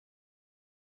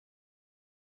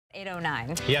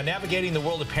809. Yeah, navigating the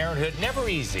world of parenthood, never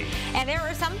easy. And there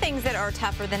are some things that are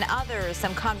tougher than others,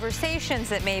 some conversations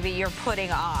that maybe you're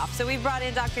putting off. So we brought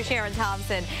in Dr. Sharon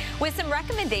Thompson with some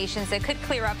recommendations that could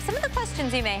clear up some of the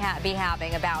questions you may be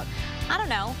having about, I don't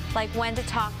know, like when to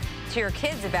talk to your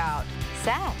kids about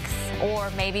sex, or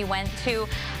maybe when to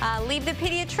leave the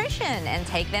pediatrician and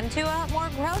take them to a more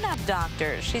grown-up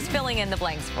doctor. She's filling in the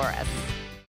blanks for us.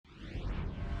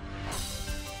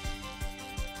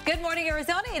 Good morning,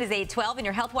 Arizona. It is 8:12, and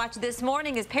your Health Watch this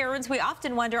morning. As parents, we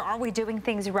often wonder, are we doing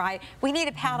things right? We need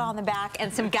a pat on the back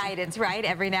and some guidance, right,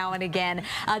 every now and again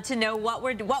to know what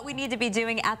we need to be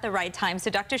doing at the right time. So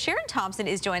Dr. Sharon Thompson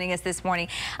is joining us this morning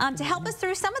to help us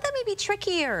through some of the maybe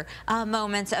trickier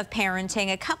moments of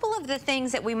parenting, a couple of the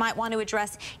things that we might want to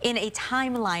address in a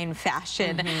timeline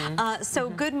fashion.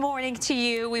 Good morning to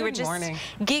you. We were just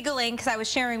giggling because I was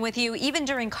sharing with you, even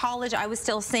during college, I was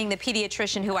still seeing the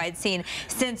pediatrician who I had seen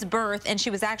since birth, and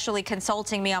she was actually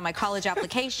consulting me on my college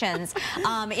applications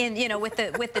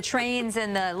with the trains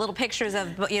and the little pictures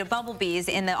of bumblebees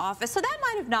in the office. So that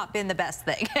might have not been the best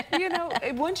thing.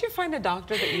 Once you find a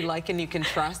doctor that you like and you can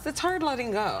trust, it's hard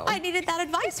letting go. I needed that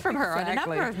advice from her on a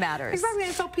number of matters. Exactly,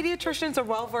 and so pediatricians are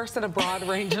well versed in a broad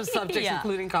range of subjects,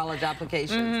 including college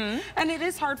applications. And it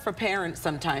is hard for parents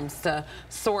sometimes to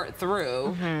sort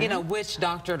through, which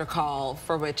doctor to call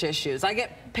for which issues. I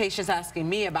get patients asking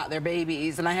me about their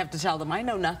babies, and I have to tell them I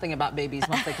know nothing about babies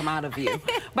once they come out of you.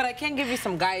 But I can give you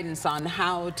some guidance on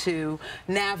how to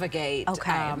navigate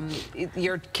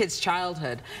your kid's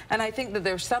childhood. And I think that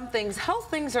there's some things, health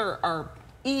things are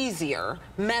easier,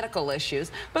 medical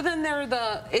issues, but then there are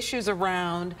the issues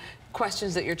around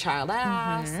questions that your child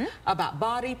asks, about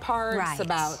body parts,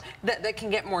 about that can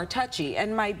get more touchy.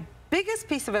 And my biggest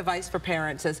piece of advice for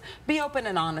parents is be open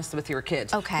and honest with your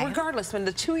kids. Regardless, when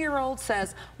the 2-year-old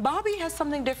says, Bobby has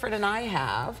something different than I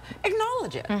have,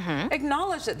 acknowledge it.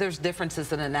 Acknowledge that there's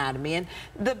differences in anatomy. And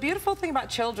the beautiful thing about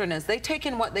children is they take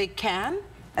in what they can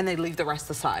and they leave the rest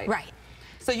aside. Right.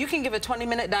 So you can give a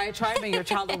 20-minute diatribe and your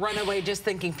child will run away just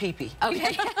thinking pee-pee.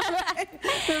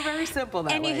 They're very simple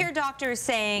that way. And you hear doctors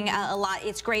saying a lot,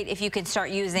 it's great if you can start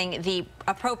using the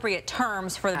appropriate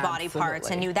terms for the body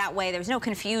parts, and that way there's no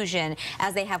confusion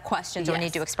as they have questions or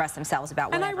need to express themselves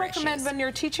about whatever And I recommend when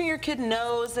you're teaching your kid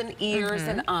nose and ears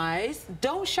and eyes,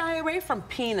 don't shy away from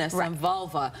penis and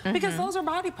vulva, because those are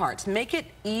body parts. Make it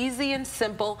easy and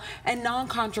simple and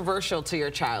non-controversial to your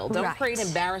child. Don't create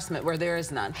embarrassment where there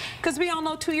is none, because we all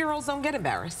know 2-year-olds don't get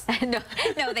embarrassed.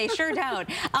 No, they sure don't.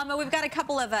 We've got a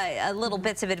couple of little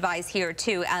bits of advice here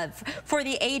too for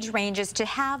the age ranges to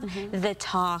have the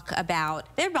talk about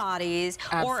their bodies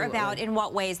or about in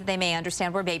what ways that they may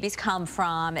understand where babies come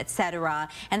from, etc.,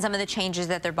 and some of the changes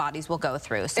that their bodies will go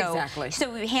through. So,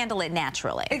 so we handle it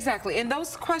naturally. Exactly, and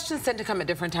those questions tend to come at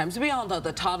different times. We all know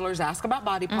the toddlers ask about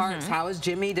body parts. How is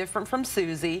Jimmy different from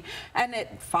Susie? And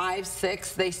at 5,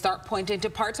 6, they start pointing to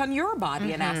parts on your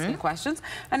body and asking questions.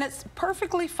 And it's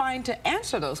perfectly fine to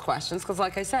answer those questions because,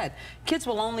 like I said, kids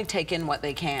will only take in what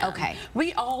they can.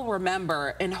 We all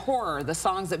remember in horror the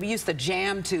songs that we used to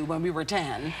jam to when we were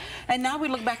 10. And now we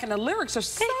look back and the lyrics are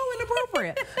so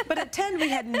inappropriate. But at 10, we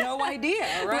had no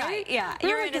idea, right? Yeah,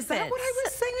 you're innocent. Is that what I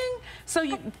was singing? So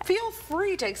you feel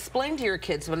free to explain to your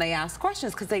kids when they ask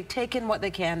questions because they take in what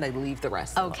they can, they leave the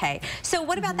rest alone. So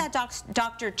what about that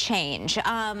doctor change?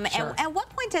 At what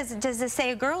point does this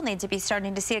say a girl needs to be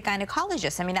starting to see a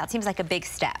gynecologist? I mean, that seems like a big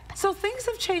step. So things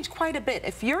have changed quite a bit.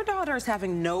 If your daughter is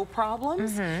having no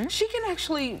problems, she can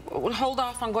actually hold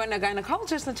off on going to a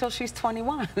gynecologist until she's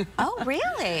 21. Oh,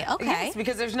 really? Okay. Yes,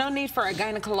 because there's no need for a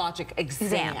gynecologic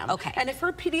exam. And if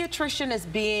her pediatrician is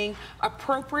being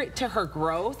appropriate to her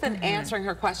growth and answering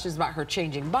her questions about her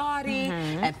changing body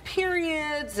and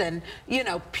periods and,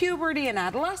 puberty and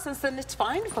adolescence, then it's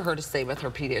fine for her to stay with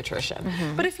her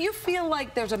pediatrician. But if you feel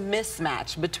like there's a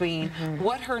mismatch between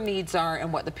what her needs are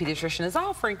and what the pediatrician is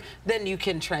offering, then you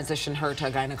can transition her to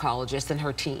a gynecologist in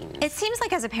her teens. It seems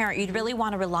like as a parent, you'd really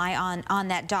want to rely on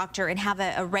that doctor and have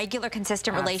a regular,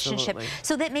 consistent relationship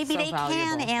so that maybe they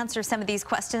can answer some of these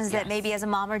questions that maybe as a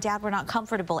mom or dad we're not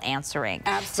comfortable answering.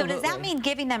 So does that mean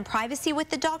giving them privacy with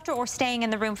the doctor or staying in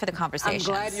the room for the conversations?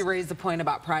 I'm glad you raised the point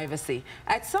about privacy.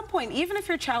 At some point, even if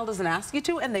your child doesn't ask you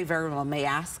to, and they very well may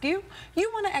ask you, you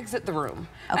want to exit the room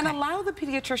and allow the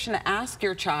pediatrician to ask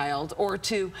your child or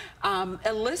to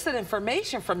elicit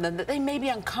information from them that they may be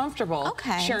uncomfortable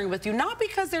sharing with you. Not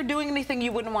because they're doing anything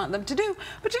you wouldn't want them to do,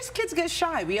 but just kids get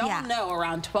shy. We all know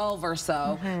around 12 or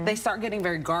so, they start getting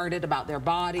very guarded about their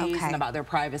bodies and about their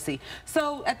privacy.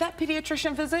 So at that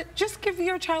pediatrician visit, just give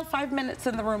your child 5 minutes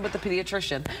in the room with the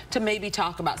pediatrician to maybe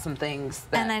talk about some things.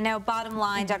 And I know, bottom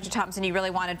line, Dr. Thompson, you really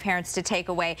wanted parents to take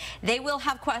away. They will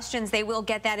have questions. They will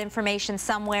get that information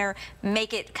somewhere.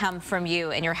 Make it come from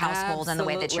you and your household in the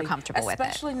way that you're comfortable with it.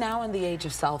 Especially now in the age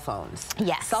of cell phones.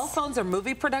 Yes. Cell phones are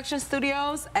movie production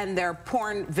studios and they're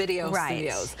porn video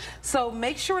studios. So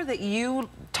make sure that you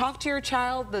talk to your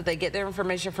child, that they get their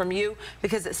information from you,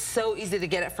 because it's so easy to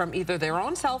get it from either their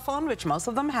own cell phone, which most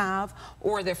of them have,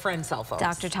 or their friend's cell phone.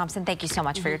 Dr. Thompson, thank you so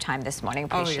much for your time this morning.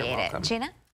 Appreciate it. Welcome. Gina?